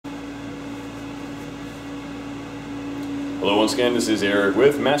Hello once again, this is Eric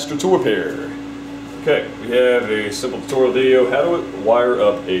with Master Tool Repair. Okay, we have a simple tutorial video how to wire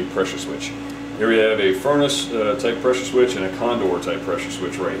up a pressure switch. Here we have a furnace type pressure switch and a condor type pressure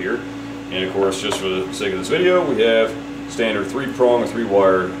switch right here. And of course, just for the sake of this video, we have standard 3-prong or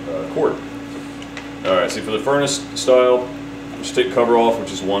 3-wire cord. Alright, see for the furnace style, just take the cover off,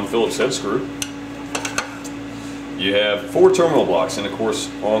 which is one Phillips head screw. You have 4 terminal blocks, and of course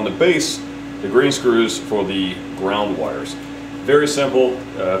on the base, the green screws for the ground wires. Very simple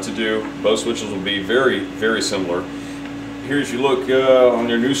to do. Both switches will be very, very similar. Here, as you look on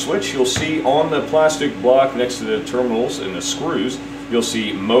your new switch, you'll see on the plastic block next to the terminals and the screws, you'll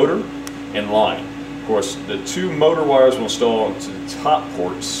see motor and line. Of course, the 2 motor wires will install onto the top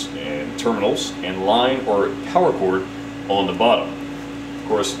ports and terminals, and line or power cord on the bottom. Of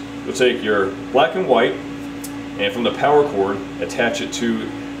course, you'll take your black and white, and from the power cord, attach it to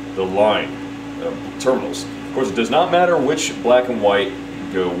the line terminals. Of course, it does not matter which black and white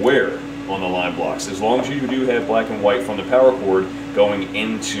go where on the line blocks, as long as you do have black and white from the power cord going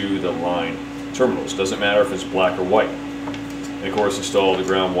into the line terminals. Doesn't matter if it's black or white. And of course, install the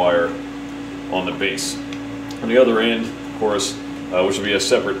ground wire on the base. On the other end, of course, which will be a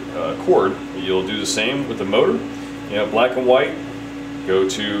separate cord, you'll do the same with the motor. You know, black and white go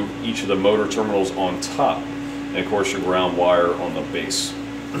to each of the motor terminals on top, and of course your ground wire on the base.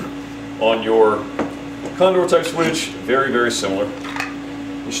 On your condor type switch, very, very similar.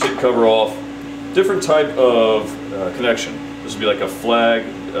 You just take the cover off. Different type of connection. This will be like a flag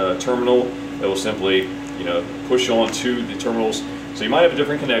terminal that will simply, push onto the terminals. So you might have a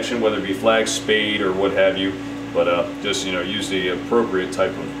different connection, whether it be flag, spade, or what have you. But just use the appropriate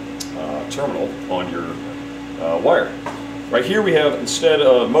type of terminal on your wire. Right here we have, instead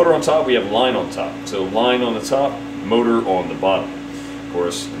of motor on top, we have line on top. So line on the top, motor on the bottom. Of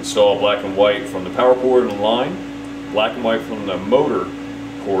course, install black and white from the power cord and line, black and white from the motor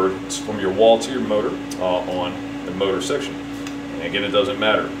cord, from your wall to your motor on the motor section. And again, it doesn't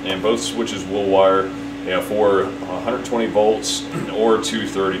matter. And both switches will wire for 120 volts or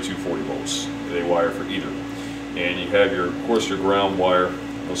 230, 240 volts. They wire for either. And you have your, of course, your ground wire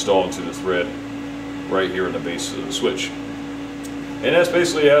installed into the thread right here in the base of the switch. And that's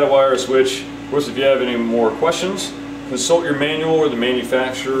basically how to wire a switch. Of course, if you have any more questions, consult your manual or the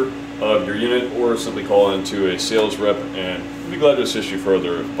manufacturer of your unit, or simply call into a sales rep, and we'll be glad to assist you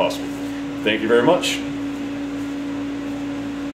further if possible. Thank you very much.